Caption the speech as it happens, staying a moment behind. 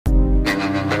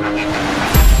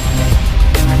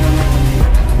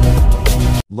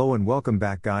Hello and welcome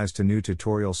back guys to new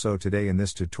tutorial. So today in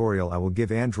this tutorial I will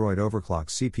give Android overclock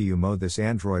CPU mode. This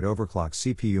Android overclock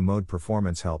CPU mode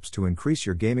performance helps to increase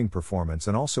your gaming performance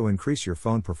and also increase your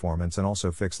phone performance and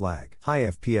also fix lag. High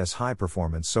FPS high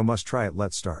performance, so must try it.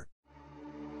 Let's start.